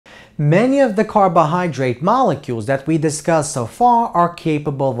many of the carbohydrate molecules that we discussed so far are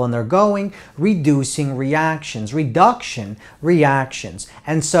capable of undergoing reduction reactions,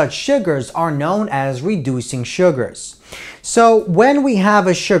 and such sugars are known as reducing sugars. So when we have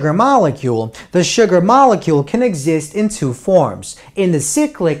a sugar molecule, the sugar molecule can exist in two forms, in the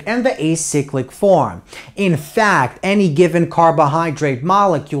cyclic and the acyclic form. In fact, any given carbohydrate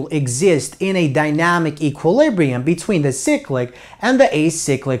molecule exists in a dynamic equilibrium between the cyclic and the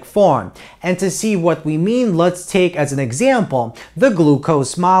acyclic form. And to see what we mean, let's take as an example the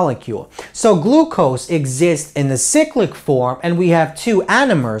glucose molecule. So glucose exists in the cyclic form, and we have two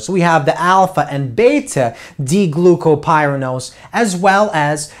anomers. We have the alpha and beta D-glucopyranose, as well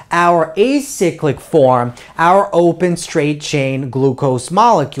as our acyclic form, our open straight chain glucose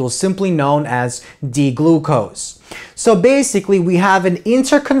molecule, simply known as D-glucose. So basically, we have an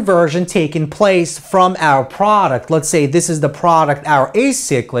interconversion taking place from our product. Let's say this is the product, our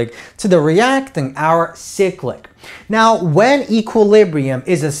acyclic, to the reactant, our cyclic. Now, when equilibrium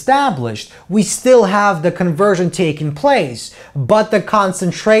is established, we still have the conversion taking place, but the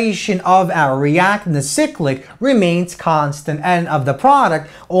concentration of our reactant, the cyclic, remains constant, and of the product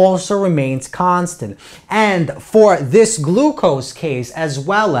also remains constant. And for this glucose case, as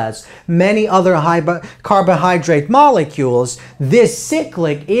well as many other carbohydrate molecules, this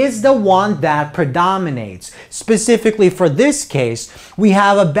cyclic is the one that predominates. Specifically for this case, we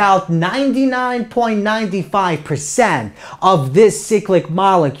have about 99.95% of this cyclic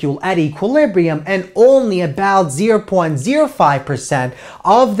molecule at equilibrium, and only about 0.05%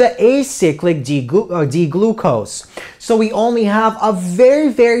 of the acyclic D-glucose. So we only have a very,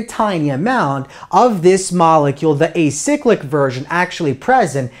 very tiny amount of this molecule, the acyclic version, actually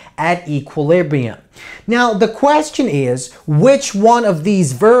present at equilibrium. Now, the question is, which one of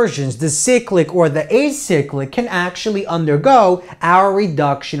these versions, the cyclic or the acyclic, can actually undergo our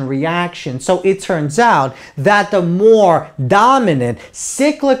reduction reaction? So it turns out that the more dominant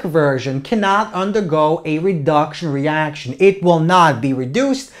cyclic version cannot undergo a reduction reaction. It will not be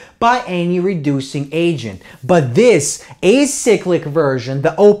reduced by any reducing agent. But this acyclic version,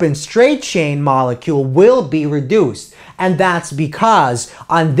 the open straight chain molecule, will be reduced. And that's because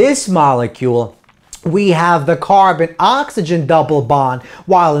on this molecule, we have the carbon-oxygen double bond,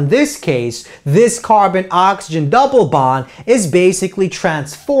 while in this case, this carbon-oxygen double bond is basically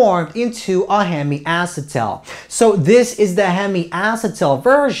transformed into a hemiacetal. So this is the hemiacetal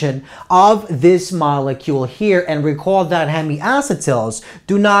version of this molecule here, and recall that hemiacetals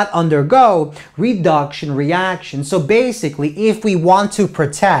do not undergo reduction reaction. So basically, if we want to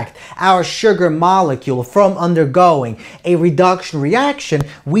protect our sugar molecule from undergoing a reduction reaction,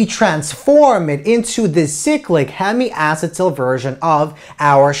 we transform it into this cyclic hemiacetal version of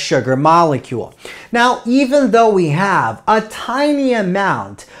our sugar molecule. Now, even though we have a tiny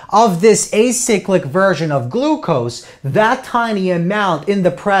amount of this acyclic version of glucose, that tiny amount in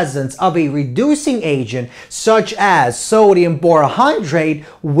the presence of a reducing agent such as sodium borohydrate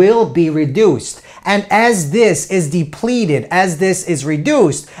will be reduced. And as this is depleted, as this is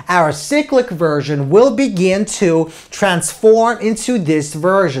reduced, our cyclic version will begin to transform into this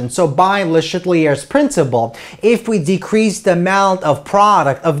version. So by Le Chatelier's principle, if we decrease the amount of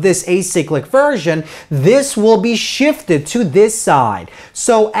product of this acyclic version, this will be shifted to this side.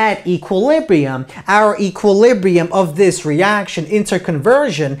 So at equilibrium, our equilibrium of this reaction,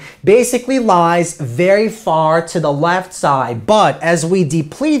 interconversion, basically lies very far to the left side. But as we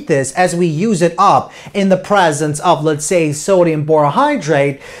deplete this, as we use it up in the presence of, let's say, sodium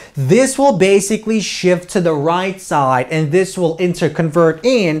borohydrate, this will basically shift to the right side, and this will interconvert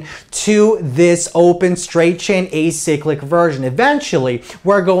in to this open straight chain acyclic version. Eventually,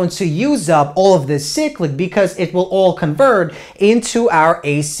 we're going to use up all of this cyclic because it will all convert into our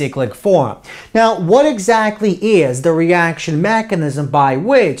acyclic form. Now, what exactly is the reaction mechanism by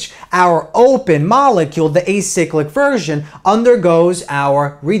which our open molecule, the acyclic version, undergoes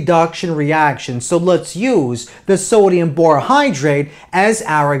our reduction reaction? So let's use the sodium borohydrate as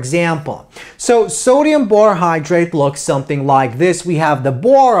our example. So sodium borohydrate looks something like this. We have the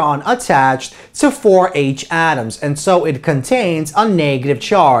boron attached to 4 H atoms, and so it contains a negative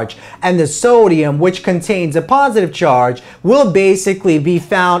charge. And the sodium, which contains a positive charge, will basically be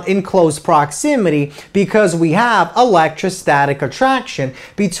found in close proximity because we have electrostatic attraction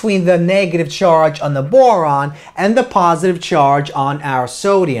between the negative charge on the boron and the positive charge on our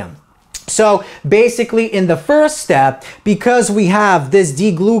sodium. So basically in the first step, because we have this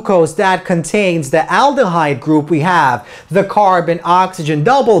D-glucose that contains the aldehyde group, we have the carbon-oxygen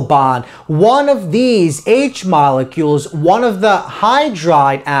double bond. One of these H molecules, one of the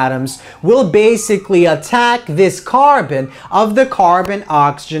hydride atoms, will basically attack this carbon of the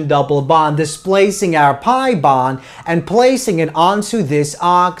carbon-oxygen double bond, displacing our pi bond and placing it onto this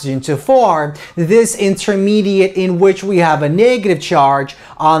oxygen to form this intermediate in which we have a negative charge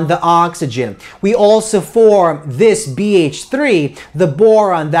on the oxygen. We also form this BH3, the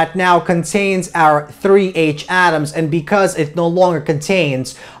boron that now contains our 3 H atoms, and because it no longer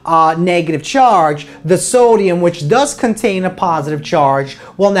contains negative charge, the sodium, which does contain a positive charge,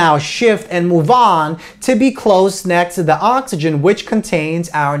 will now shift and move on to be close next to the oxygen, which contains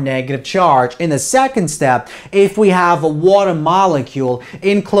our negative charge. In the second step, if we have a water molecule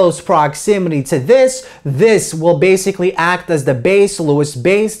in close proximity to this will basically act as the base Lewis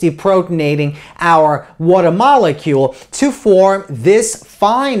base, deprotonating our water molecule to form this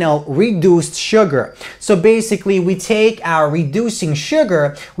final reduced sugar. So basically we take our reducing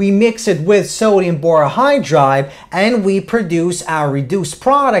sugar, we mix it with sodium borohydride, and we produce our reduced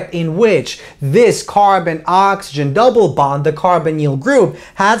product in which this carbon-oxygen double bond, the carbonyl group,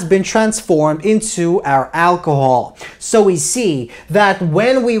 has been transformed into our alcohol. So we see that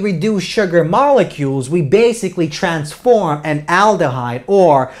when we reduce sugar molecules, we basically transform an aldehyde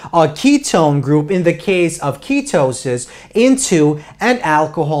or a ketone group in the case of ketosis into an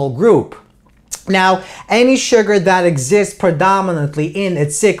alcohol group. Now, any sugar that exists predominantly in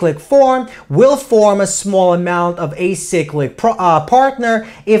its cyclic form will form a small amount of acyclic partner.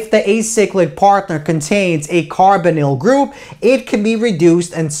 If the acyclic partner contains a carbonyl group, it can be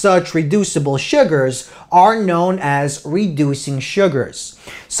reduced, and such reducible sugars are known as reducing sugars.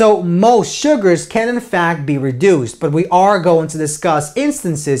 So most sugars can in fact be reduced, but we are going to discuss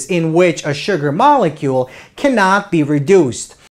instances in which a sugar molecule cannot be reduced.